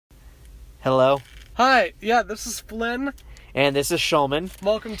Hello. Hi, this is Flynn. And this is Shulman.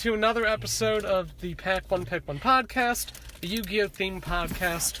 Welcome to another episode of the Pack One Pick One podcast, the Yu-Gi-Oh! Themed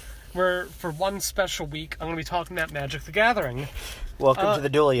podcast, where for one special week, I'm going to be talking about Magic the Gathering. Welcome to the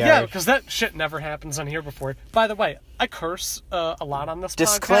Duel Yard. Yeah, because that shit never happens on here before. By the way, I curse a lot on this podcast.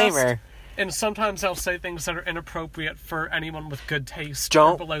 Disclaimer. And sometimes I'll say things that are inappropriate for anyone with good taste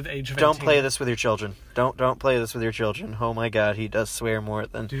or below the age of 18. Don't play this with your children. Don't play this with your children. Oh my god, he does swear more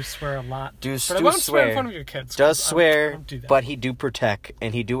than... Do swear a lot. But I won't swear in front of your kids. Does swear, I don't do that. but he do protect,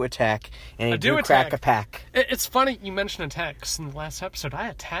 and he do attack, and he do crack a pack. It's funny you mentioned attacks in the last episode. I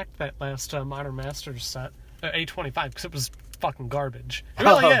attacked that last Modern Masters set, A25, because it was fucking garbage. It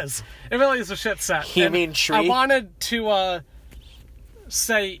really is. It really is a shit set. You mean tree? I wanted to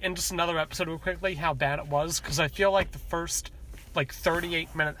say in just another episode real quickly how bad it was, because I feel like the first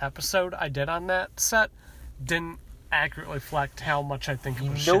 38-minute episode I did on that set didn't accurately reflect how much I think it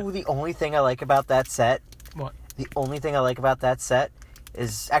was shit. The only thing I like about that set? What? The only thing I like about that set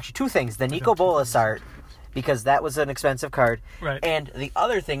is actually two things. The Nico Bolas art, because that was an expensive card. Right. And the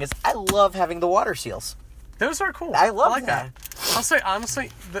other thing is I love having the water seals. Those are cool. I like that. I'll say, honestly,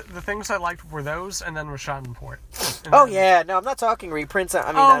 the things I liked were those and then Rashad and Port. Yeah. No, I'm not talking reprints.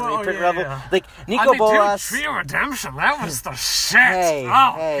 Reprint level. Yeah. Like, Nico Bolas. Dude, Tree of Redemption, that was the shit. Hey,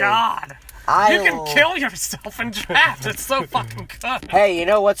 God. You can kill yourself in draft. It's so fucking good. Hey, you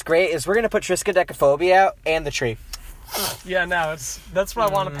know what's great is we're going to put Triskaidekaphobia out and the tree. Yeah, no, that's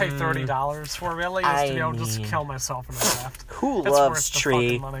what I want to pay $30 for, really, is to be able to just kill myself in a draft. Who it's loves worth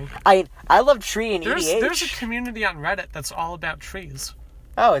tree? The fucking money. I love tree and EDH. There's a community on Reddit that's all about trees.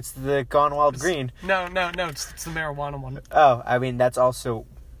 Oh, it's the Gone Wild Green. No, it's the marijuana one. Oh, that's also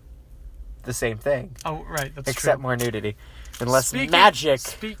the same thing. Oh, right, that's Except true. more nudity. And less magic.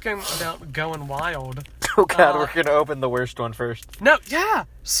 Speaking about going wild. Oh god, we're going to open the worst one first. No, yeah!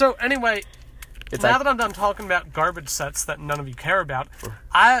 So, anyway... Now that I'm done talking about garbage sets that none of you care about,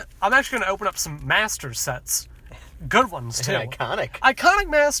 I'm actually going to open up some Masters sets. Good ones, too. Iconic. Iconic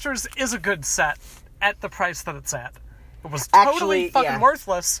Masters is a good set at the price that it's at. It was totally fucking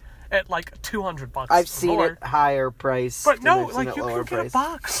worthless at $200. I've seen it higher price. But no, you can get a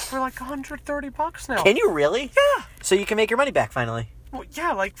box for $130 now. Can you really? Yeah. So you can make your money back finally. Well,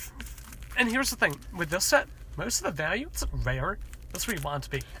 yeah, and here's the thing. With this set, most of the value, it's rare. That's where you want it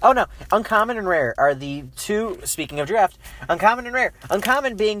to be. Oh, no. Uncommon and rare are the two, speaking of draft, uncommon and rare.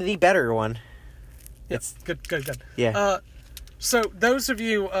 Uncommon being the better one. It's good. Yeah. So, those of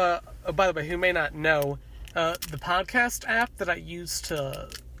you, by the way, who may not know, the podcast app that I used to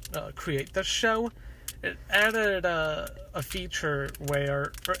create this show, it added a feature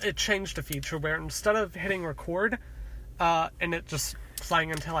where, or it changed a feature where instead of hitting record, and it just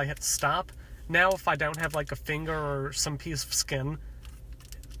playing until I hit stop, now, if I don't have, a finger or some piece of skin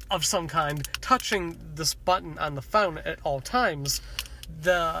of some kind touching this button on the phone at all times,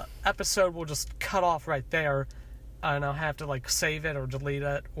 the episode will just cut off right there, and I'll have to, save it or delete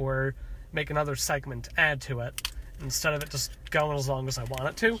it or make another segment add to it instead of it just going as long as I want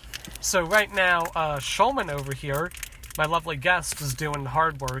it to. So right now, Shulman over here, my lovely guest, is doing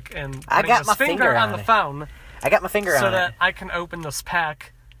hard work and putting his finger on the phone. I got my finger on it. So that I can open this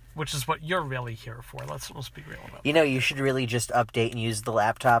pack, which is what you're really here for. Let's be real about it. You should really just update and use the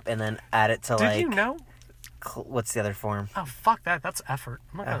laptop and then add it to, Did you know? What's the other form? Oh, fuck that. That's effort.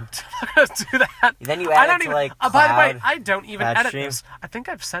 I'm not going to do that. Then you add it to, Cloud, by the way, I don't even edit stream. this. I think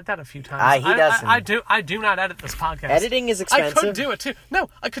I've said that a few times. He doesn't. I do not edit this podcast. Editing is expensive. I could do it, too. No,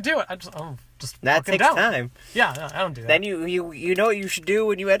 I could do it. That takes time. Yeah, I don't do that. Then you know what you should do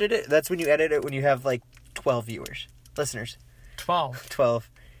when you edit it? That's when you edit it when you have, 12 viewers. Listeners. 12.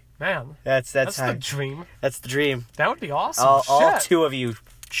 Man, that's the dream. That's the dream. That would be awesome. All two of you,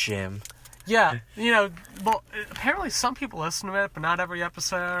 Jim. Yeah, well, apparently some people listen to it, but not every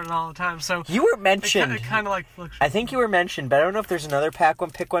episode and all the time. So you were mentioned. It kind of I think you were mentioned, but I don't know if there's another Pack One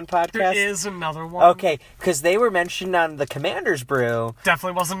Pick One podcast. There is another one. Okay, because they were mentioned on the Commander's Brew.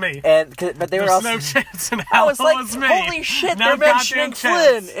 Definitely wasn't me. But they were also. There's no chance in hell it was me. Holy shit, no they're mentioning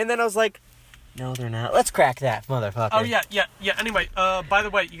Flynn. And then I was like, no, they're not. Let's crack that, motherfucker. Oh, yeah. Anyway, by the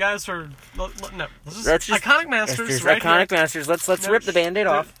way, you guys are... No, this is Iconic Masters right Iconic here. Masters. Let's rip the Band-Aid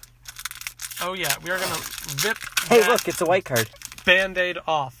off. Oh, yeah. We are going to rip Hey, look, it's a white card. Band-Aid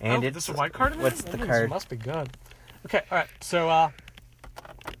off. And this is a white card in What's the card? It must be good. Okay, all right. So,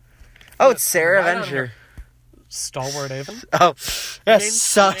 it's Sarah Avenger. Stalwart Avon. Oh, that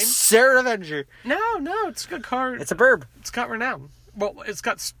sucks. Sarah Avenger. No, it's a good card. It's a burb. It's got renown. Well, it's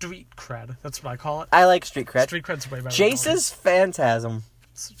got street cred. That's what I call it. I like street cred. Street cred's way better. Jace's Phantasm.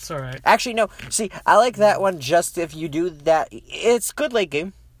 It's all right. Actually, no. See, I like that one just if you do that. It's good late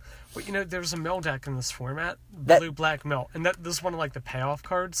game. Well, there's a mill deck in this format, That- blue-black mill, and this is one of, like, the payoff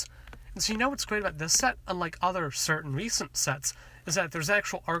cards. And so what's great about this set, unlike other certain recent sets, is that there's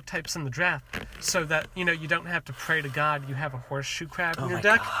actual archetypes in the draft, so that, you don't have to pray to God you have a horseshoe crab in your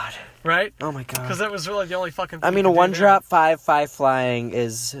deck. God. Right? Oh my god. Because that was really the only fucking thing I mean, you a could do 1-drop 5/5 flying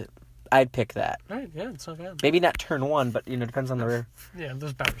is... I'd pick that. there. Right, yeah, it's not bad. Maybe not turn 1, but, depends on the rare. Yeah,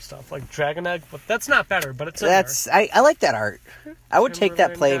 there's better stuff, like Dragon Egg, but that's not better, but it's in That's... I like that art. I would take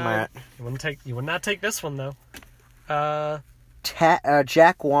that play, Timberland Matt. Egg. You would not take this one, though.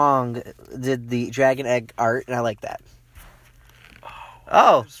 Jack Wong did the Dragon Egg art, and I like that.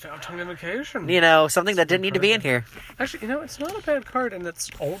 Oh. There's Fountain Invocation. Something that didn't need to be in here. Actually, it's not a bad card in its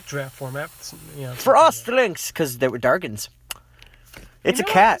old draft format. It's, For us, Lynx, because they were Dargans. It's a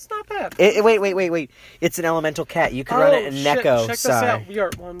cat. It's not bad. Wait. It's an elemental cat. You can run it in Neko. Check this out. We are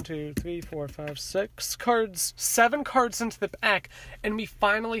 1, 2, 3, 4, 5, 6 cards, 7 cards into the back, and we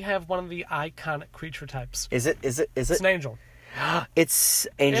finally have one of the iconic creature types. Is it? It's an angel. It's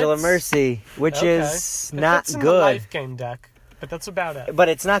Angel of Mercy, which is not it's in good. The life game deck, but that's about it. But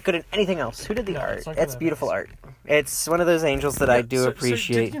it's not good in anything else. Who did the art? It's beautiful art. It's one of those angels that I do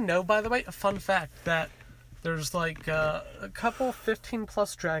appreciate. So did you know, by the way, a fun fact, that there's like a couple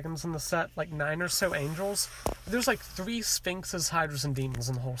 15+ dragons in the set, like 9 or so angels. There's like 3 sphinxes, hydras, and demons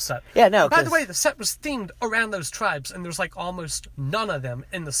in the whole set. Yeah, no. By the way, the set was themed around those tribes, and there's like almost none of them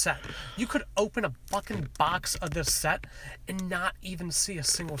in the set. You could open a fucking box of this set and not even see a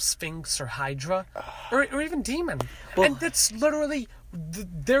single sphinx or hydra or even demon. Well, and that's literally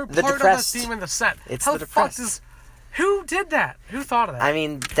they're the part depressed. of that theme in the set. It's How the depressed. fuck is who did that? Who thought of that? I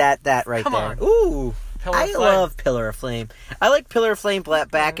mean, that right Come there. on. Ooh. I Flame. love Pillar of Flame. I like Pillar of Flame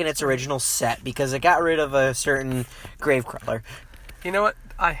back in its original set because it got rid of a certain Gravecrawler. You know what?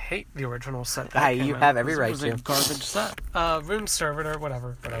 I hate the original set. You have every right to. It was a garbage set. Room Servitor,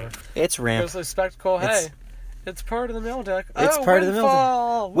 whatever. It's ramp. Ghostly Spectacle, hey. It's part of the mill deck. It's part of the mill deck.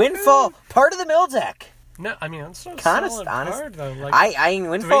 Windfall! Windfall, part of the mill deck. No, I mean, it's not a Kinda solid honest. card, though. Like,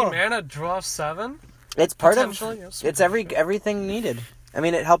 Windfall. 3 mana, draw 7. It's part of. Potentially, yes. It's everything needed. I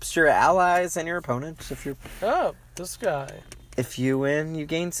mean, it helps your allies and your opponents. Oh, this guy. If you win, you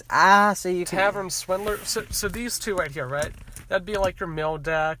gain. So you can. Tavern Swindler. So these two right here, right? That'd be like your mill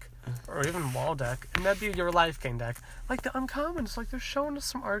deck, or even wall deck, and that'd be your life gain deck. Like the uncommons, like they're showing us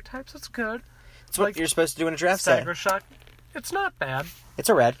some archetypes. It's good. It's what you're supposed to do in a draft set. Stagger Shock. It's not bad. It's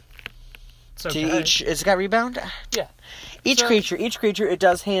a red. It's okay. It's got rebound. Yeah. Each creature, it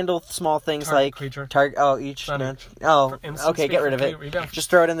does handle small things like creature. Each. Not No, each. oh, Instant okay, speed get rid of for it. rebound.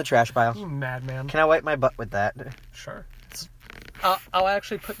 Just throw it in the trash pile. You madman. Can I wipe my butt with that? Sure. I'll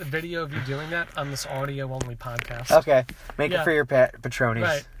actually put the video of you doing that on this audio-only podcast. Okay, make it for your patronies.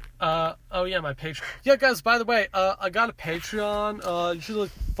 Right. Oh yeah, my Patreon. Yeah, guys. By the way, I got a Patreon. You should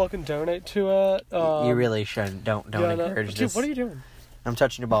like fucking donate to it. You really shouldn't. Don't encourage Dude, this. what are you doing? I'm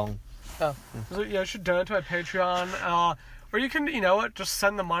touching your bone. Oh, so, yeah, you should donate to my Patreon. Or you can, just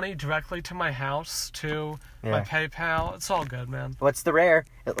send the money directly to my house to my PayPal. It's all good, man. What's the rare?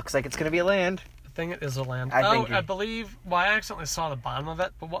 It looks like it's gonna be a land. I think it is a land. I believe. Well, I accidentally saw the bottom of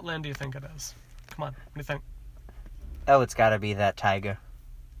it. But what land do you think it is? Come on, what do you think? Oh, it's got to be that taiga.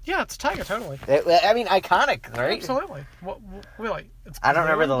 Yeah, it's a tiger, totally. I mean, iconic, right? Absolutely. Really, it's. I don't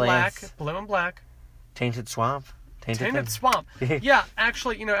remember the lands. lands. Blue and black. Tainted Swamp. Tainted Swamp. Yeah,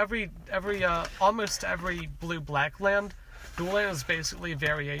 actually, almost every blue-black land, dual land is basically a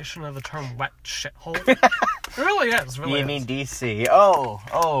variation of the term wet shithole. It really is. You mean DC?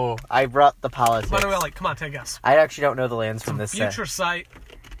 Oh, I brought the politics. By the way, come on, take a guess. I actually don't know the lands from this set. Future Sight.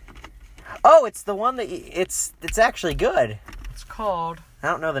 Oh, it's the one that it's actually good. It's called. I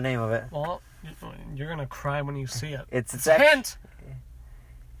don't know the name of it. Well, you're gonna cry when you see it. It's hint.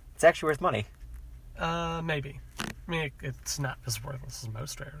 It's actually worth money. Maybe. I mean, it's not as worthless as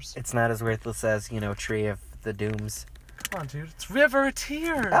most rares. It's not as worthless as Tree of the Dooms. Come on, dude. It's River of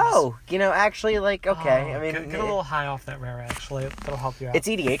Tears. Oh, actually, okay. I mean, get a little high off that rare. Actually, that'll help you out. It's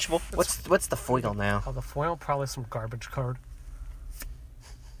EDH-able. What's the foil now? Oh, the foil, probably some garbage card.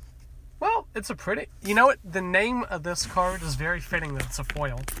 Well, it's a pretty. You know what? The name of this card is very fitting that it's a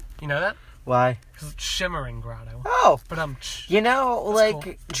foil. You know that? Why? Because it's Shimmering Grotto. Oh. But cool.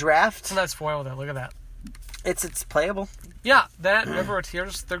 Draft. It's a nice foil there. Look at that. It's playable. Yeah, that River of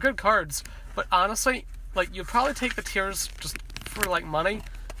Tears. They're good cards. But honestly, you'd probably take the Tears just for money.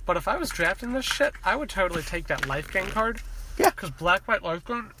 But if I was drafting this shit, I would totally take that life gain card. Yeah. Because black white life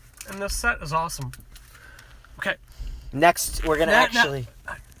gain in this set is awesome. Okay. Next, we're gonna actually.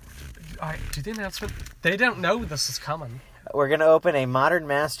 All right, do the announcement. They don't know this is coming. We're going to open a Modern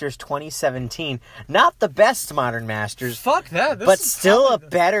Masters 2017. Not the best Modern Masters. Fuck that. But still a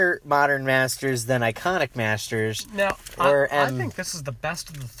better Modern Masters than Iconic Masters. Now, I think this is the best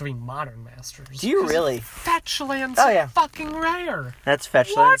of the 3 Modern Masters. Do you really? Fetchland's fucking rare. That's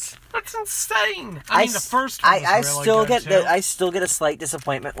Fetchlands. What? That's insane. I mean, the first one I really still good, get I still get a slight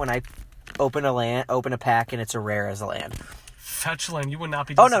disappointment when I open a pack and it's a rare as a land. Fetchland, you would not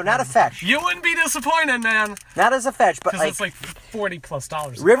be disappointed. Oh, no, not a fetch. You wouldn't be disappointed, man. Not as a fetch, but because it's like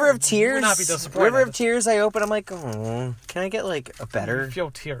 $40+. River of Tears. You would not be disappointed. River of Tears, I open, I'm like, oh, can I get like a better? You feel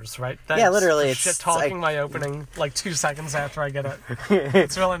tears, right? Yeah, literally. It's shit talking my opening like 2 seconds after I get it.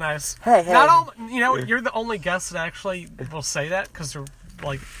 It's really nice. Hey. You're the only guest that actually will say that because you're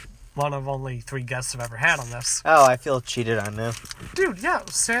like one of only 3 guests I've ever had on this. Oh, I feel cheated on now. Dude, yeah,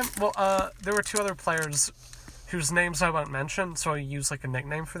 Sam. Well, there were 2 other players whose names I won't mention, so I use like a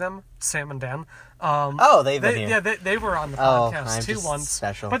nickname for them, Sam and Dan. They've been here. Yeah, they were on the podcast too once.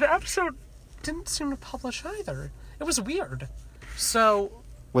 Special. But the episode didn't seem to publish either. It was weird. So.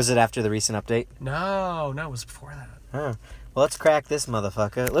 Was it after the recent update? No, it was before that. Huh. Well, let's crack this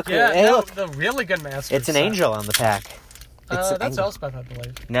motherfucker. Look, look, the really good Masters. It's an angel on the pack. That's Elspeth, I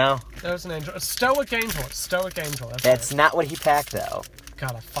believe. No. That was an angel. A Stoic Angel. That's not what he packed, though.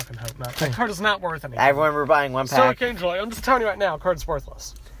 God, I fucking hope not. That card is not worth anything. I remember buying one pack. Stoic Angel, I'm just telling you right now, card's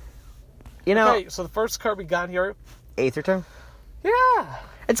worthless. Okay, so the first card we got here... Aether Tongue? Yeah.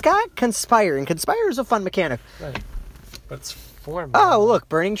 It's got Conspire, and Conspire is a fun mechanic. Right. But it's 4 mana. Oh, look,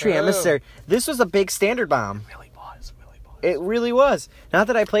 Burning Tree Emissary. This was a big standard bomb. It really was. Not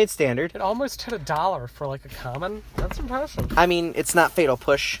that I played Standard. It almost hit $1 for like a common. That's impressive. I mean, it's not Fatal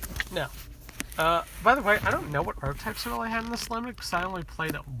Push. No. By the way, I don't know what archetypes I really had in this limit because I only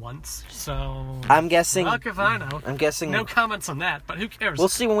played it once, so... I'm guessing... Fuck if I know. I'm guessing... No comments on that, but who cares? We'll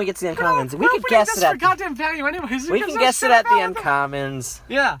see when we get to the uncommons. We can guess it at... goddamn value anyways. We can guess it at the uncommons.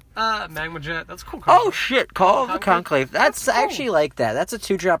 Yeah. Magma Jet. That's a cool card. Oh, shit. Call of the Conclave. That's cool. I actually like that. That's a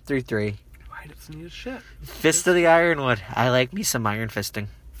 2-drop 3/3. Right, it's neat as shit. Fist of the Ironwood. I like me some Iron Fisting.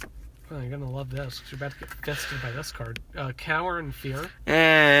 Oh, you're gonna love this, because you're about to get fisted by this card. Cower and Fear.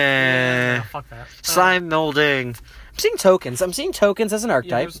 Fuck that. Slime Molding. I'm seeing tokens. As an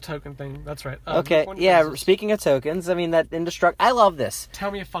archetype. Yeah, there's a token thing. That's right. Okay, yeah, speaking of tokens, I mean, that Indestruct... I love this.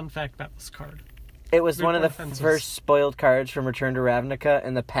 Tell me a fun fact about this card. It was one of the first spoiled cards from Return to Ravnica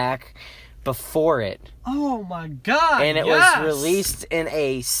in the pack before it. Oh my god! And it was released in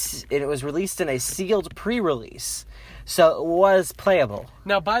a sealed pre-release. So it was playable.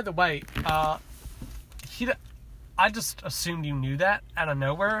 Now, by the way, I just assumed you knew that out of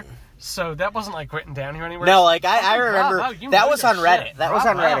nowhere. So that wasn't like written down here anywhere. No, like I remember that was on Reddit. Shit. That was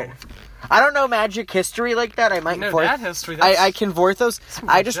on Reddit. I don't know Magic history like that. I might know that history. I can Vorthos.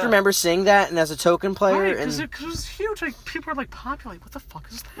 I just remember seeing that, and as a token player, because it was huge. Like people are like populate. What the fuck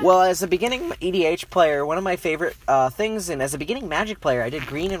is that? Well, as a beginning EDH player, one of my favorite things, and as a beginning Magic player, I did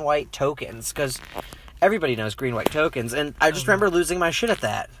green and white tokens because everybody knows green white tokens, and I just remember losing my shit at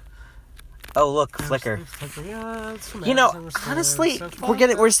that. Oh, look, Flicker. Yeah, honestly,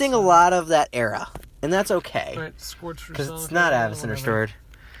 we're seeing a lot of that era, and that's okay. Right, because it's not Avacyn Restored.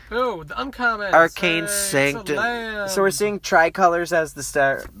 Oh, the uncommon. Arcane Sanctum. So we're seeing tricolors as the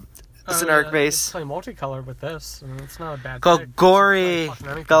star. It's an arc base. Play multicolor with this. It's not a bad Golgari.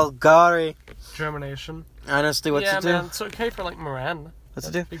 Germination. Honestly, what's it do? Man, it's okay for like Moran. What's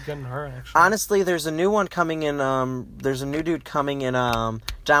it do? Be good in her, actually. Honestly, there's a new one coming in. There's a new dude coming in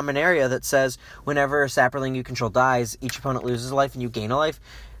Dominaria that says whenever a sapperling you control dies, each opponent loses a life and you gain a life.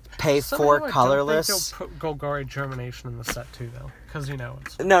 Pay 4 colorless. I think you'll put Golgari Germination in the set too, though, because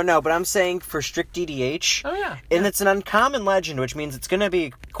it's no. But I'm saying for strict DDH. Oh yeah. And it's an uncommon legend, which means it's going to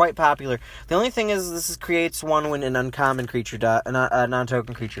be quite popular. The only thing is, this creates one when an uncommon creature a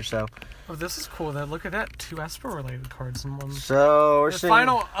non-token creature. So. Oh, this is cool. Then look at that, 2 Esper related cards in one. So we're the seeing...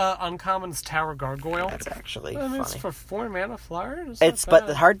 final uncommon's Tower Gargoyle. That's actually funny. It's for 4 mana flyer. But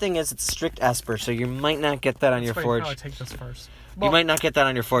the hard thing is it's strict Esper, so you might not get that on your forge. I'll take this first. Well, you might not get that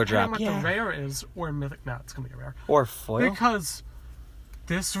on your 4-drop. What the rare is, or mythic. No, it's gonna be a rare. Or foil. Because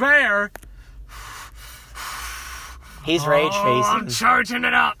this rare. He's rage facing. I'm charging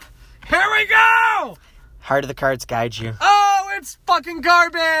it up. Here we go. Heart of the Cards guides you. Oh, it's fucking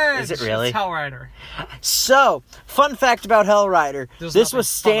garbage. Is it really? It's Hellrider. So, fun fact about Hellrider. This was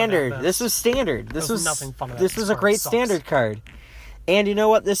standard. This was standard. This was nothing fun about this was a great standard card. And you know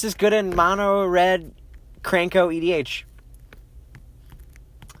what? This is good in mono red Cranko EDH.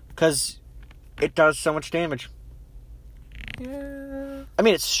 Because it does so much damage. Yeah. I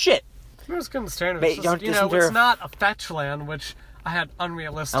mean, it's shit. It was good in standard. It's just, it's not a fetch land, which I had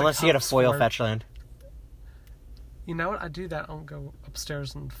unrealistic unless you get a foil fetch land. You know what? I do that. I'll go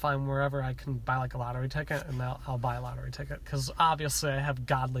upstairs and find wherever I can buy like a lottery ticket, and I'll buy a lottery ticket because obviously I have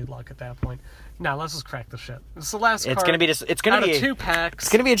godly luck at that point. Now let's just crack the shit. This is the last card. It's gonna be just. It's gonna out be of 2 packs.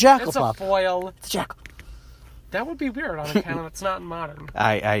 It's gonna be a jackal It's a pop. foil. It's a jackal. That would be weird on account of it's not in modern.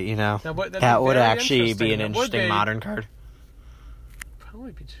 That would very actually be an interesting. It would interesting be. modern card.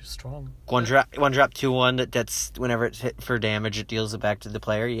 Probably be too strong. One drop, 2/1. That's whenever it's hit for damage, it deals it back to the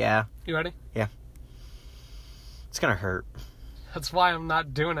player. Yeah, You ready? it's gonna hurt. That's why I'm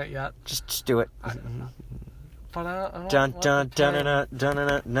not doing it yet. Just do it. But I don't Dun want dun the dun pain. dun dun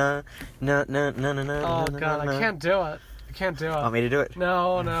dun dun dun dun dun. Oh god, I can't do it. I can't do it. Want me to do it?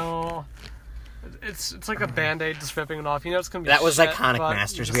 No. It's like a Band-Aid just ripping it off. You know it's gonna be That was shit, Iconic but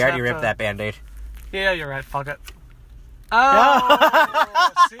Masters. you We just already have ripped to- that Band-Aid. Yeah, you're right. Fuck it. Oh,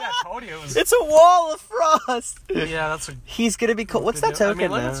 see, I told you it was. It's a wall of frost. Yeah, that's a. He's gonna be cool. What's good that deal. token I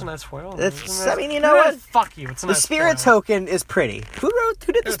mean, look, now? it's a nice foil. It's- It's a nice- I mean, you know what? Fuck you. It's a The nice spirit foil. token is pretty. Who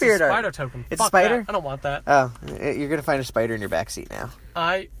did the It's spirit a art? spider token. It's a Fuck spider? that. I don't want that. Oh, you're gonna find a spider in your backseat now.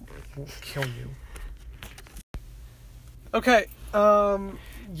 I will kill you. Okay,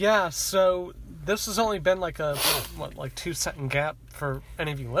 yeah, so this has only been like a, 2-second gap for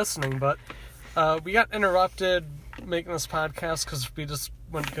any of you listening, but we got interrupted making this podcast because we just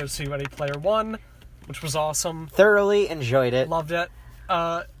went to go see Ready Player One, which was awesome. Thoroughly enjoyed it. Loved it.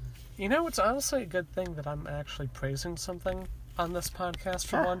 You know, it's honestly a good thing that I'm actually praising something on this podcast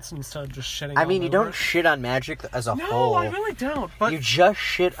for once instead of just shitting I mean, all you over don't it. shit on Magic as a No, whole. I really don't, but You just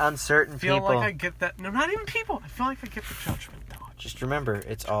shit on certain I feel people. like I get that. No, not even people. I feel like I get the judgment dodge. Just remember,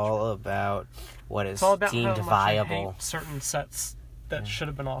 it's all about what is It's all about deemed how much viable. I hate certain sets that should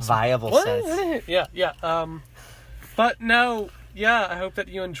have been awesome. Viable sets. Yeah. But no, yeah, I hope that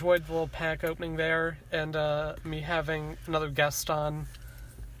you enjoyed the little pack opening there, and me having another guest on.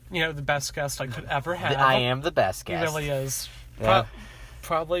 You know, the best guest I could ever have. I am the best He guest. really is. Yeah.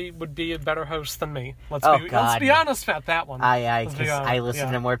 Probably would be a better host than me. Let's Oh, be God. honest about that one. Let's be Because honest, I listen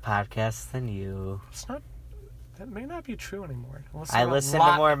yeah. to more podcasts than you. It's not. That may not be true anymore. I listen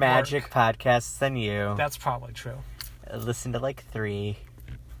to more Magic podcasts than you. That's probably true. I listen to like 3.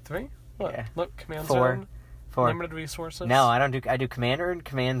 3? What? Yeah. Look, Command 4. Zone, 4. Limited Resources. No, I don't do. I do Commander and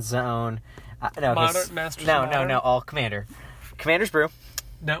Command Zone. No, Masters no, of no, Modern? no. All Commander. Commander's Brew.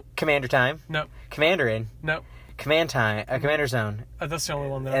 Nope. Commander Time. Nope. Commander In. Nope. Command Time. Commander Zone. That's the only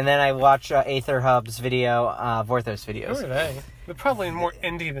one there. And then I watch Aether Hub's video, Vorthos Who videos. are they? They're probably more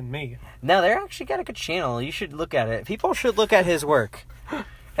indie than me. No, they're actually got a good channel. You should look at it. People should look at his work.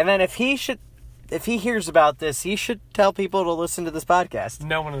 And then if he hears about this, he should tell people to listen to this podcast.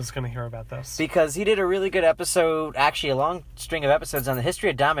 No one is going to hear about this. Because he did a really good episode, actually a long string of episodes on the history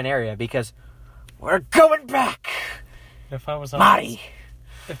of Dominaria, because we're going back! If I was Marty! honest,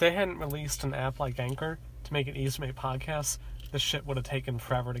 if they hadn't released an app like Anchor to make it easy to make podcasts, this shit would have taken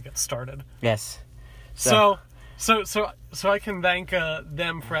forever to get started. Yes. So I can thank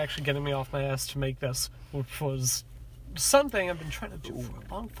them for actually getting me off my ass to make this, which was something I've been trying to do for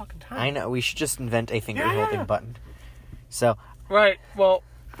a long fucking time. I know, we should just invent a finger-holding Yeah. button. So, Right, well...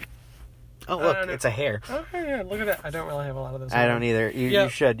 oh look, don't know. it's a hair. Oh, yeah, look at that. I don't really have a lot of those. I don't either. You Yeah.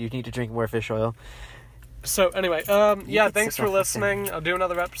 should. You need to drink more fish oil. So, anyway, yeah, could thanks sip for off the listening. I'll do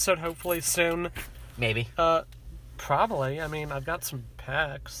another episode hopefully soon. Maybe. Probably. I mean, I've got some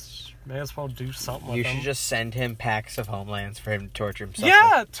packs. May as well do something with You them. should just send him packs of Homelands for him to torture himself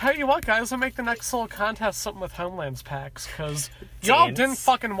Yeah, tell you what, guys, I'll make the next little contest something with Homelands packs, because y'all Dance. didn't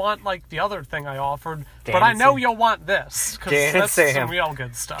fucking want, like, the other thing I offered, but Dan I and know Sam. you'll want this, because Dan and that's Sam. some real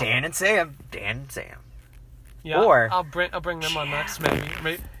good stuff. with. Dan and Sam. Yeah, or- I'll bring them on next,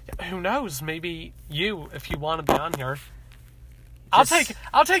 maybe. Who knows, maybe you, if you want to be on here. I'll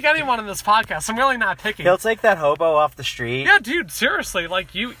take anyone in this podcast, I'm really not picky. He'll take that hobo off the street. Yeah, dude, seriously,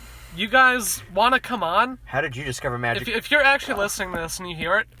 like, you guys want to come on? How did you discover magic? If you're actually listening to this and you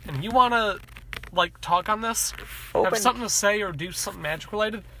hear it, and you want to, like, talk on this, have something to say or do something magic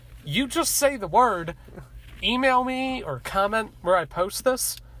related, you just say the word, email me or comment where I post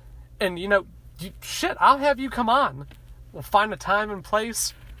this, and, shit, I'll have you come on. We'll find a time and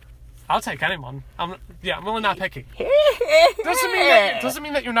place. I'll take anyone. I'm really not picky. Doesn't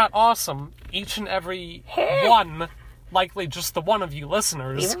mean that you're not awesome, each and every one, likely just the one of you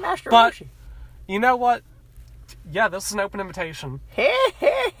listeners. Even Master but Roshi. you know what? Yeah, this is an open invitation.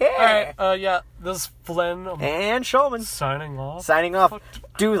 Alright, this is Flynn. I'm And Shulman. signing off. Signing off.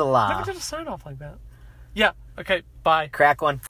 Do the Never law. did a sign off like that. Yeah, okay, bye. Crack one.